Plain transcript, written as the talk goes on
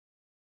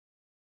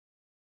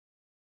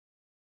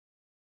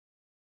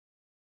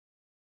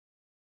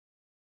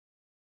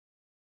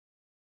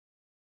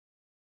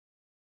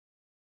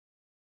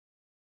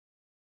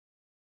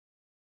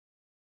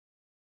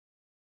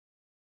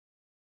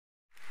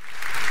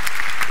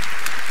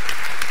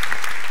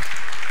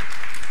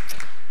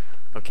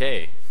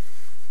Okay.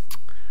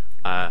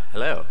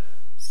 Hello.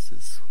 This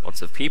is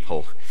lots of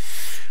people.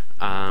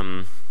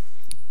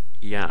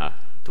 Yeah,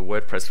 the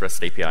WordPress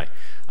REST API.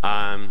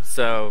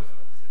 So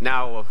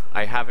now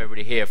I have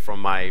everybody here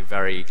from my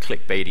very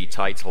clickbaity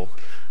title.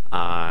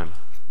 I'm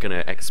going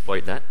to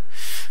exploit that.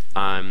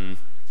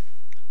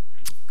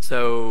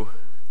 So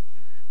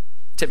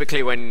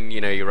typically when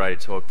you write a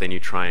talk, then you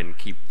try and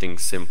keep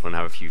things simple and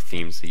have a few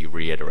themes that you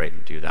reiterate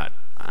and do that.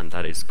 And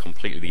that is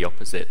completely the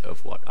opposite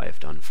of what I have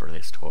done for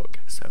this talk.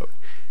 So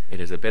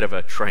it is a bit of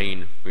a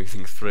train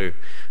moving through,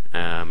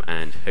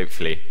 and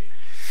hopefully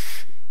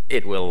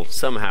it will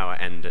somehow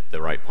end at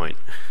the right point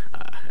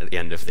at the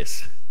end of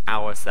this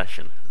hour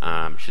session.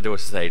 Should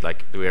also say,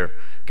 we're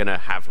going to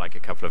have a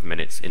couple of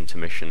minutes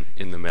intermission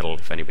in the middle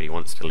if anybody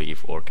wants to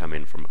leave or come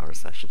in from our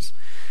sessions.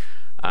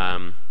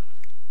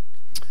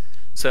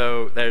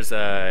 So there's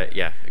a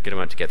good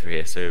amount to get through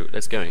here, so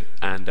let's go.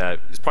 And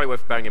it's probably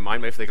worth bearing in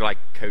mind, most of the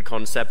code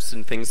concepts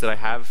and things that I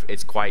have,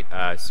 it's quite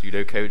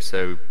pseudocode,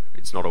 so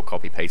it's not all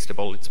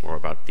copy-pastable. It's more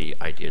about the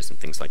ideas and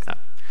things like that.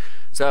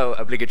 So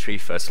obligatory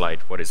first slide,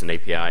 what is an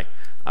API?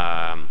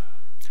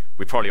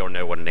 We probably all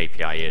know what an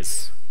API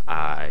is.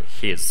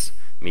 Here's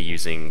me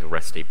using the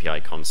REST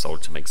API console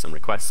to make some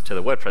requests to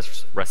the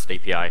WordPress REST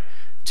API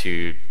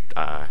to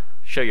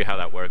show you how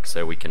that works.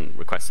 So we can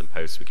request some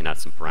posts, we can add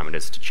some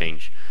parameters to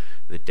change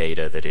the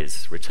data that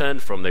is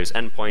returned from those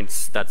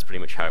endpoints. That's pretty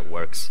much how it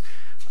works.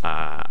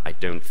 I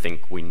don't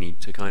think we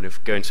need to kind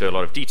of go into a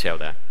lot of detail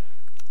there.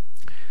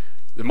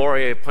 The more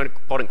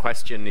important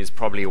question is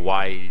probably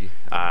why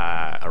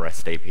a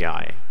REST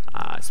API,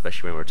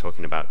 especially when we're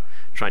talking about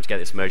trying to get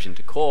this merged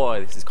into core.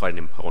 This is quite an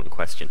important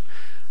question.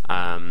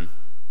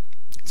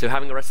 So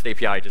having a REST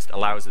API just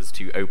allows us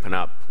to open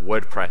up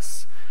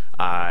WordPress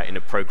in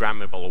a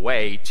programmable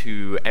way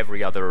to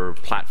every other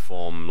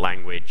platform,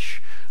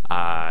 language,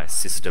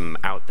 system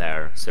out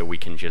there, so we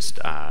can just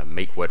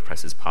make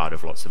WordPress as part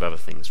of lots of other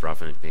things rather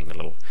than it being a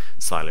little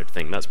siloed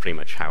thing. That's pretty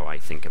much how I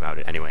think about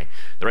it anyway.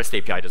 The REST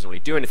API doesn't really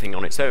do anything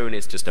on its own.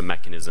 It's just a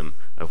mechanism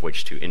of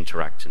which to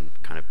interact and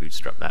kind of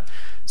bootstrap that.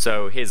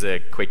 So here's a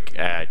quick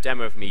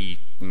demo of me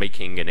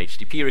making an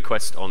HTTP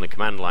request on the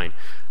command line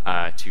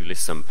to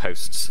list some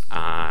posts.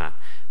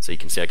 So you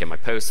can see I get my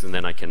posts, and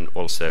then I can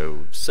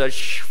also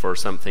search for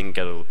something,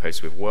 get all the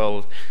posts with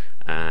world,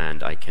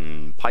 and I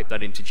can pipe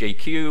that into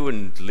JQ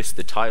and list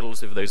the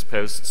titles of those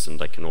posts,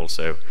 and I can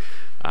also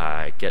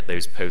get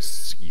those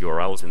posts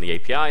URLs in the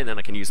API, and then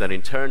I can use that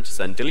in turn to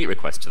send delete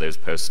requests to those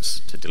posts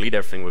to delete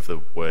everything with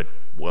the word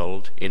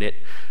world in it,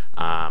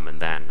 and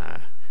then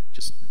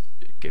just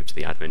go to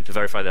the admin to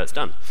verify that it's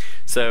done.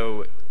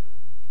 So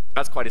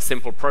that's quite a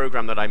simple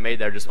program that I made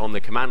there just on the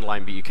command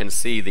line, but you can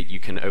see that you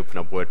can open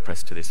up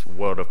WordPress to this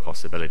world of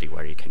possibility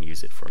where you can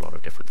use it for a lot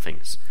of different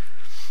things.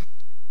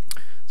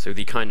 So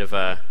the kind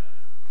of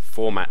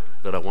format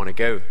that I want to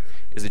go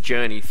is a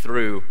journey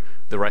through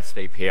the REST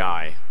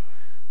API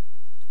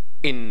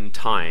in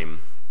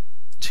time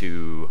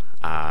to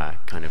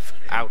kind of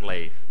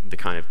outlay the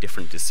kind of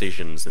different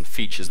decisions and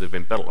features that have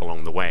been built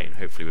along the way, and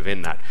hopefully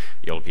within that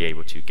you'll be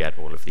able to get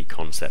all of the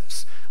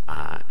concepts,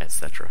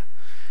 etc.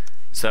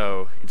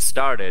 So it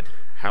started,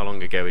 how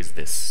long ago is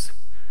this?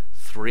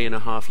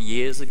 3.5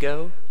 years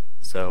ago?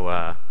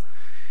 So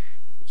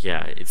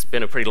yeah, it's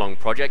been a pretty long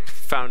project,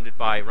 founded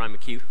by Ryan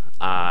McHugh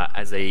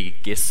as a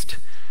gist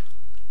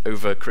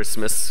over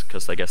Christmas,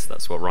 because I guess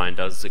that's what Ryan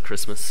does at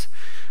Christmas.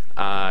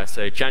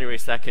 So January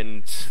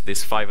 2nd,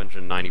 this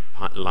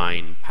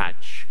 590-line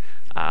patch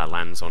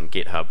lands on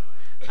GitHub,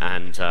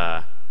 and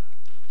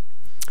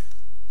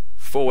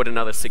forward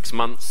another 6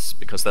 months,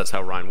 because that's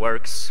how Ryan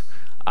works.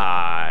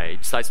 He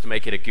decides to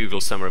make it a Google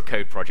Summer of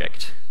Code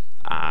project.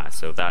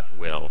 So that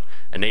will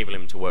enable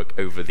him to work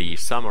over the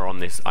summer on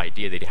this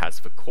idea that he has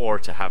for core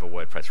to have a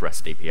WordPress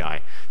REST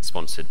API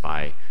sponsored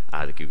by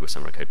the Google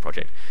Summer of Code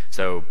project.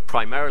 So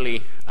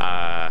primarily,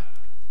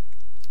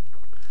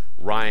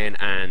 Ryan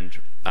and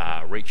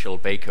Rachel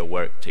Baker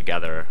worked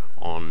together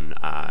on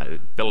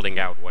building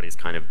out what is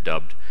kind of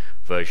dubbed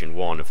version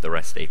 1 of the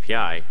REST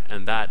API,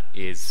 and that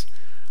is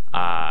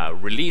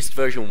released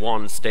version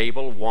 1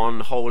 stable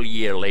 1 whole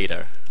year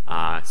later.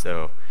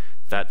 So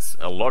that's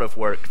a lot of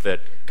work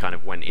that kind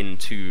of went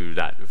into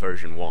that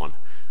version 1,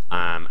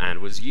 and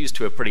was used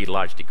to a pretty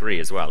large degree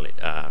as well. It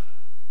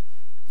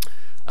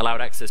allowed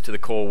access to the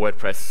core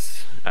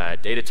WordPress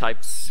data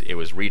types. It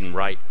was read and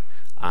write,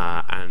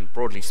 and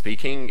broadly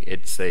speaking,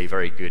 it's a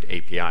very good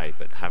API,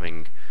 but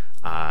having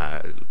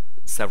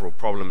several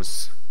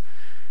problems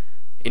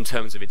in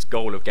terms of its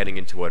goal of getting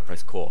into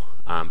WordPress core,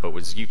 but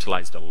was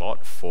utilized a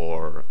lot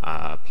for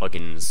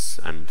plugins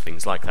and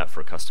things like that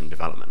for custom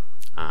development.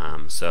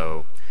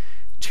 So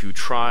to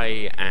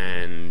try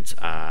and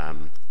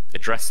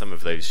address some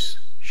of those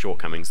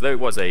shortcomings, though it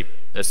was a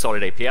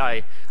solid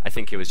API, I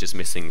think it was just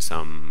missing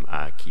some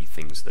key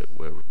things that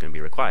were going to be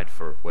required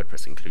for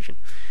WordPress inclusion.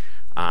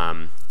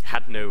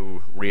 Had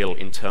no real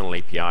internal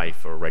API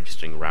for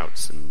registering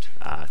routes and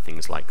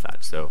things like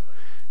that. So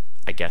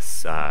I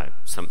guess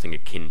something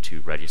akin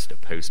to register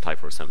post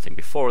type or something.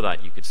 Before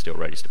that, you could still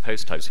register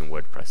post types in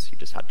WordPress. You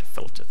just had to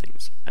filter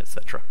things,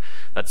 etc.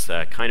 That's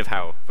kind of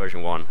how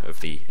version 1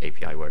 of the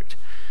API worked.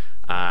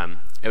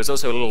 It was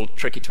also a little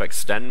tricky to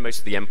extend. Most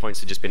of the endpoints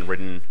had just been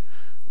written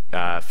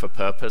for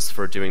purpose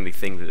for doing the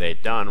thing that they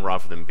had done,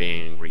 rather than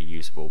being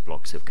reusable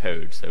blocks of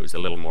code. So it was a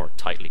little more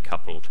tightly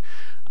coupled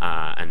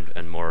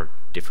and more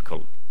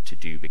difficult to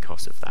do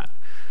because of that.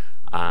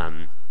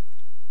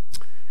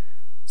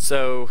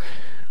 So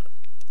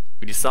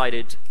we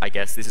decided, I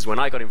guess this is when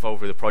I got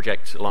involved with the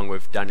project, along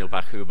with Daniel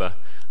Bachhuber,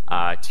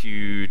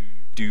 to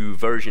do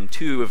version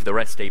 2 of the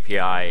REST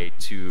API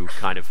to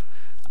kind of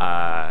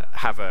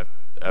have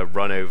a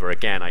run over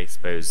again, I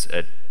suppose,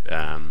 at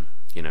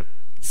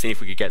see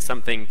if we could get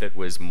something that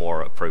was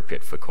more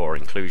appropriate for core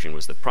inclusion,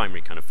 was the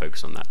primary kind of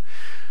focus on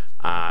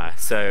that.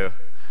 So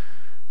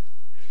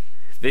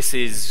this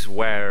is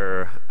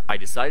where I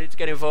decided to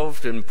get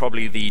involved, and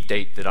probably the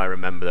date that I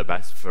remember the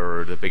best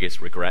for the biggest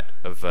regret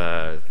of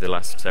the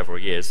last several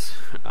years.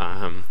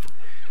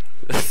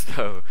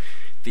 So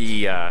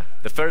the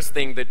first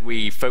thing that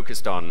we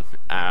focused on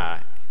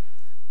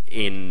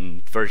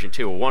in version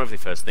 2, or one of the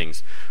first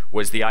things,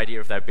 was the idea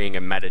of there being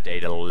a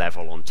metadata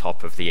level on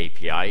top of the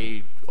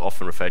API,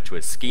 often referred to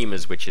as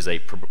schemas, which is a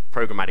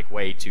programmatic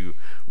way to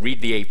read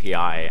the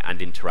API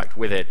and interact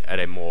with it at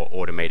a more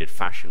automated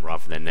fashion,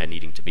 rather than there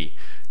needing to be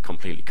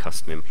completely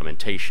custom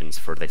implementations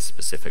for this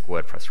specific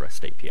WordPress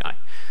REST API.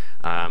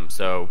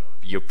 So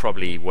you're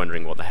probably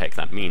wondering what the heck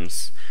that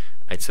means.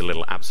 It's a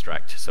little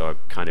abstract, so I'll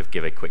kind of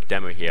give a quick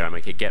demo here. I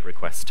make a GET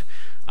request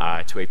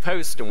to a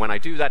post, and when I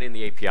do that in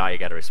the API, I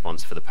get a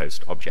response for the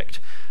post object.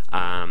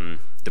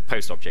 The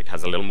post object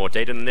has a little more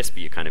data than this, but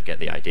you kind of get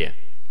the idea.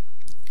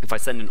 If I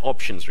send an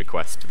options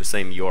request to the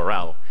same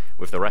URL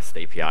with the REST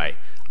API,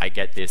 I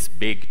get this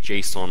big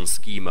JSON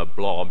schema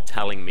blob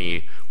telling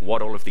me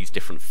what all of these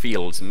different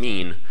fields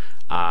mean,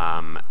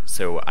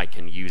 so I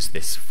can use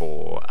this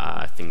for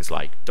things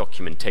like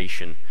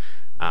documentation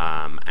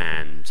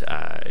and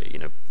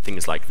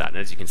things like that. And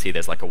as you can see,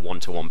 there's like a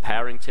one-to-one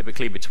pairing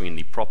typically between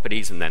the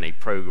properties and then a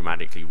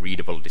programmatically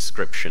readable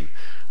description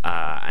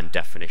and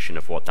definition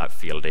of what that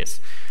field is.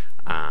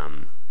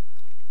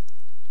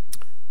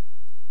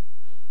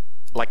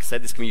 Like I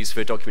said, this can be used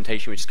for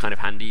documentation, which is kind of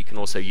handy. You can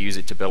also use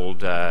it to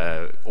build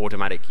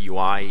automatic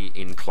UI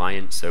in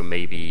client. So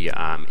maybe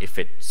if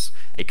it's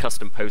a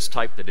custom post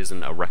type that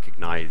isn't a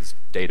recognized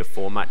data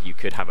format, you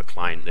could have a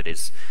client that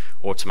is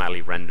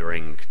automatically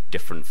rendering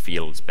different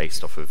fields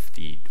based off of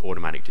the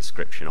automatic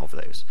description of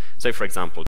those. So for example,